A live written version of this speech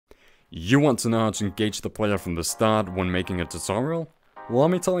You want to know how to engage the player from the start when making a tutorial? Well, let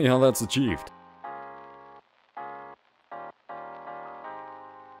me tell you how that's achieved.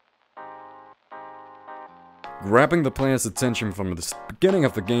 Grabbing the player's attention from the beginning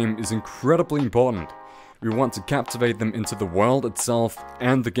of the game is incredibly important. We want to captivate them into the world itself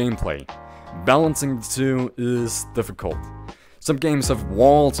and the gameplay. Balancing the two is difficult. Some games have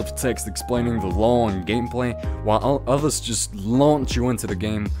walls of text explaining the lore and gameplay, while others just launch you into the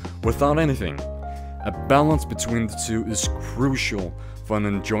game without anything. A balance between the two is crucial for an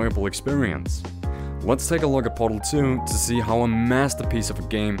enjoyable experience. Let's take a look at Portal 2 to see how a masterpiece of a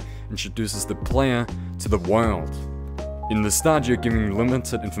game introduces the player to the world. In the start, you're giving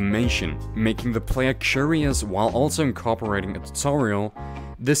limited information, making the player curious while also incorporating a tutorial.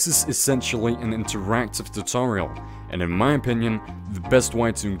 This is essentially an interactive tutorial, and in my opinion, the best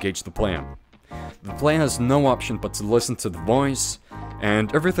way to engage the player. The player has no option but to listen to the voice,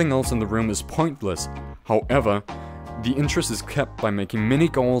 and everything else in the room is pointless. However, the interest is kept by making mini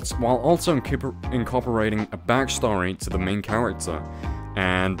goals while also incorporating a backstory to the main character,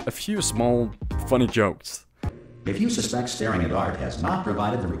 and a few small, funny jokes. If you suspect staring at art has not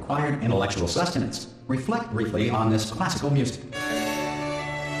provided the required intellectual sustenance, reflect briefly on this classical music.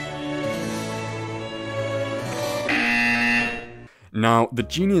 Now, the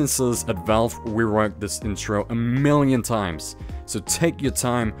geniuses at Valve reworked this intro a million times, so take your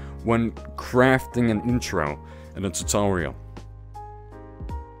time when crafting an intro in a tutorial.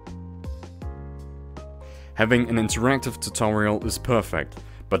 Having an interactive tutorial is perfect,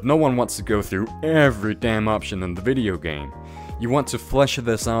 but no one wants to go through every damn option in the video game. You want to flesh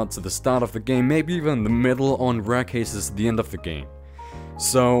this out to the start of the game, maybe even the middle, or in rare cases the end of the game.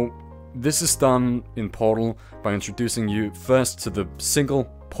 So this is done in Portal by introducing you first to the single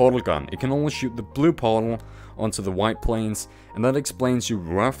portal gun. It can only shoot the blue portal onto the white planes, and that explains you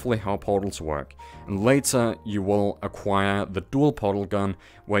roughly how portals work. And later you will acquire the dual portal gun,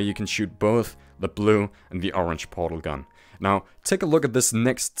 where you can shoot both the blue and the orange portal gun. Now, take a look at this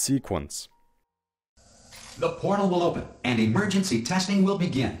next sequence. The portal will open, and emergency testing will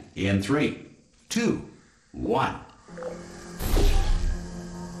begin in 3, 2, 1.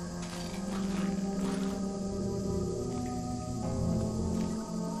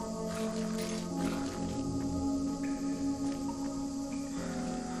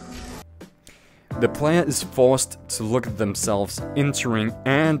 The player is forced to look at themselves entering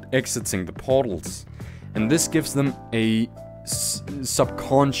and exiting the portals, and this gives them a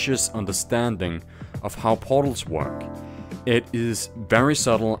subconscious understanding of how portals work. It is very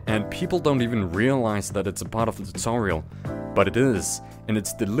subtle, and people don't even realize that it's a part of the tutorial, but it is, and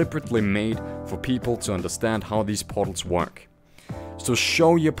it's deliberately made for people to understand how these portals work. So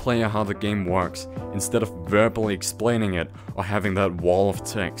show your player how the game works, instead of verbally explaining it or having that wall of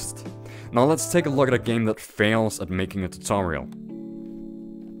text. Now let's take a look at a game that fails at making a tutorial.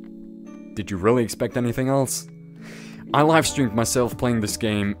 Did you really expect anything else? I livestreamed myself playing this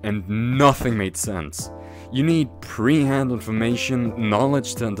game and nothing made sense. You need pre-hand information,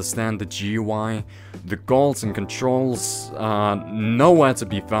 knowledge to understand the GUI, the goals and controls are nowhere to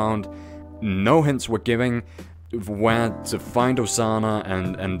be found, no hints were given where to find Osana,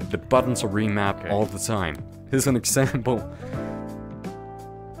 and the buttons are remapped all the time. Here's an example.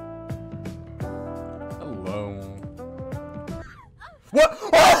 Hello. What?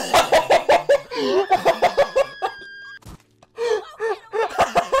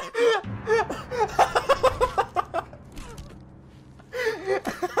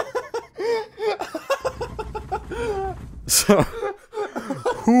 So,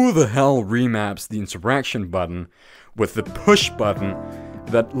 who the hell remaps the interaction button with the push button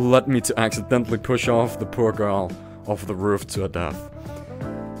that led me to accidentally push off the poor girl off the roof to her death?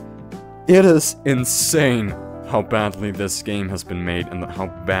 It is insane how badly this game has been made and how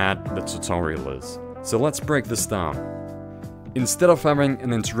bad the tutorial is. So let's break this down. Instead of having an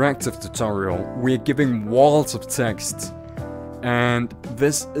interactive tutorial, we're giving walls of text. And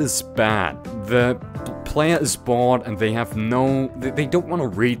this is bad. The player is bored and they don't want to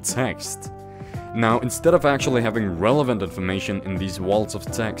read text. Now, instead of actually having relevant information in these walls of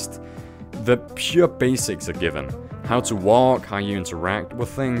text, the pure basics are given. How to walk, how you interact with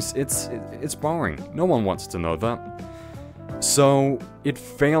things, it's boring. No one wants to know that. So, it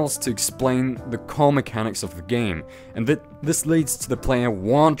fails to explain the core mechanics of the game, and this leads to the player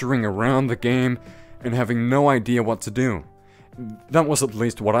wandering around the game and having no idea what to do. That was at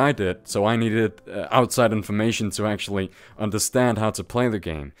least what I did, so I needed outside information to actually understand how to play the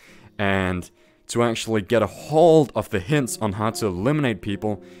game. And to actually get a hold of the hints on how to eliminate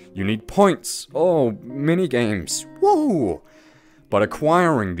people, you need points. Oh, minigames. Whoa! But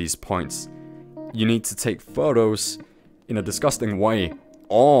acquiring these points, you need to take photos in a disgusting way,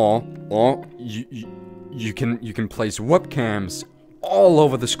 or you can place webcams all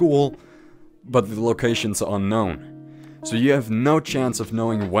over the school, but the locations are unknown. So you have no chance of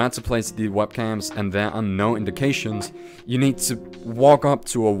knowing where to place the webcams, and there are no indications. You need to walk up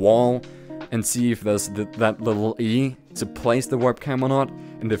to a wall and see if there's that little E to place the webcam or not,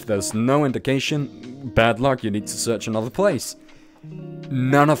 and if there's no indication, bad luck, you need to search another place.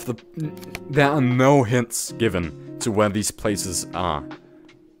 There are no hints given to where these places are.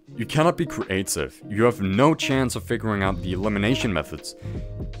 You cannot be creative. You have no chance of figuring out the elimination methods.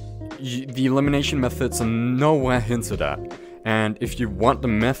 The elimination methods are nowhere hinted at. And if you want the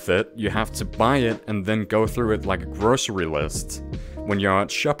method, you have to buy it and then go through it like a grocery list when you're out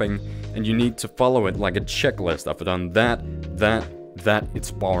shopping, and you need to follow it like a checklist. I've done that,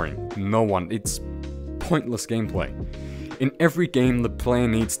 it's boring. It's pointless gameplay. In every game, the player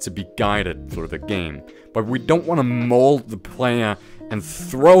needs to be guided through the game, but we don't want to mold the player and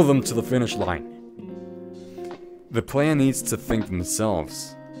throw them to the finish line. The player needs to think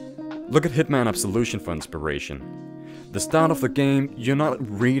themselves. Look at Hitman Absolution for inspiration. The start of the game, you're not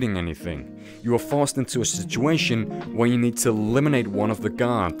reading anything. You are forced into a situation where you need to eliminate one of the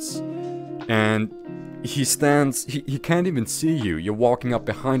guards. And he can't even see you. You're walking up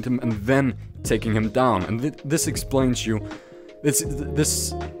behind him and then taking him down. And this explains you,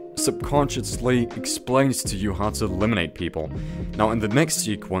 this subconsciously explains to you how to eliminate people. Now in the next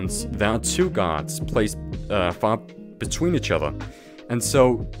sequence, there are two guards placed far between each other. And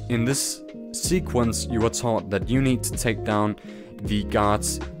so in this sequence, you are taught that you need to take down the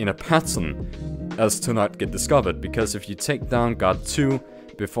guards in a pattern as to not get discovered, because if you take down guard 2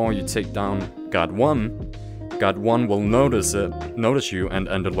 before you take down guard 1 will notice you and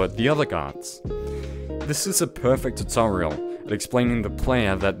alert the other guards. This is a perfect tutorial at explaining the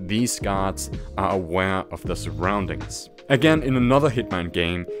player that these guards are aware of their surroundings. Again, in another Hitman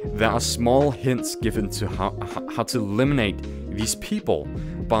game, there are small hints given to how to eliminate these people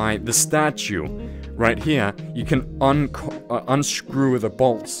by the statue. Right here, you can unscrew the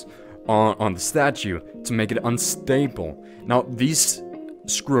bolts on the statue to make it unstable. Now, these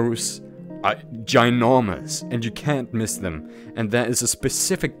screws are ginormous, and you can't miss them. And there is a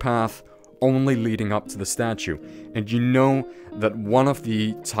specific path only leading up to the statue. And you know that one of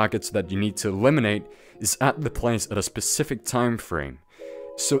the targets that you need to eliminate is at the place at a specific time frame.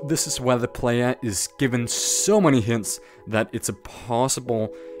 So this is where the player is given so many hints that it's a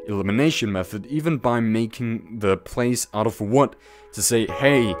possible elimination method, even by making the place out of wood to say,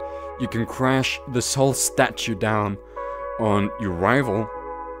 hey, you can crash this whole statue down on your rival.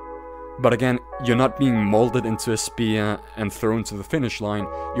 But again, you're not being molded into a spear and thrown to the finish line.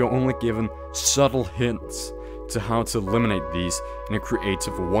 You're only given subtle hints to how to eliminate these in a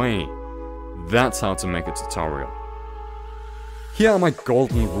creative way. That's how to make a tutorial. Here are my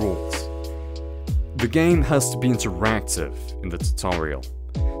golden rules. The game has to be interactive in the tutorial.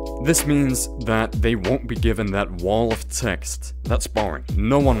 This means that they won't be given that wall of text. That's boring.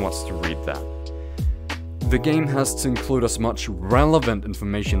 No one wants to read that. The game has to include as much relevant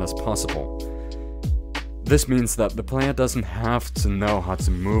information as possible. This means that the player doesn't have to know how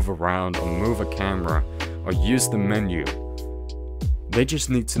to move around or move a camera or use the menu. They just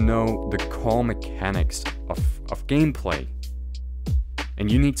need to know the core mechanics of gameplay.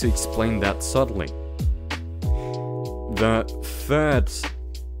 And you need to explain that subtly. The third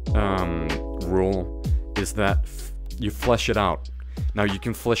rule is that you flesh it out. Now you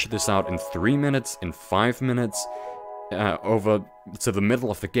can flesh this out in 3 minutes, in 5 minutes, over to the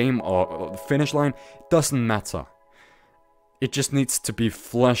middle of the game or the finish line. Doesn't matter. It just needs to be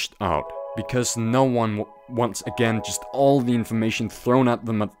fleshed out, because no one wants, again, just all the information thrown at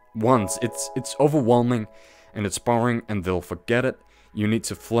them at once. It's overwhelming and it's boring and they'll forget it. You need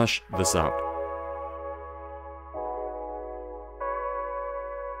to flesh this out.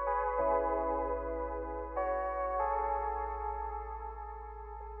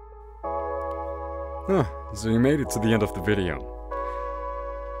 So you made it to the end of the video.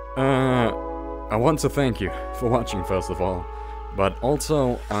 I want to thank you for watching, first of all, but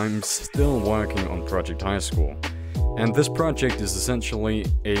also I'm still working on Project High School, and this project is essentially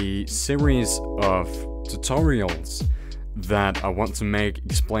a series of tutorials that I want to make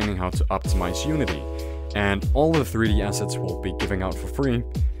explaining how to optimize Unity, and all the 3D assets will be giving out for free,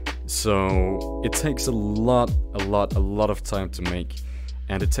 so it takes a lot of time to make,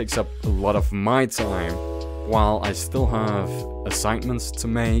 and it takes up a lot of my time, while I still have assignments to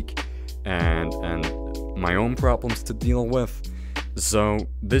make and my own problems to deal with. So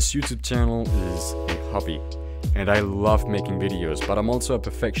this YouTube channel is a hobby. and I love making videos, but I'm also a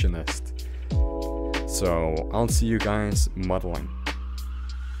perfectionist. So I'll see you guys modeling.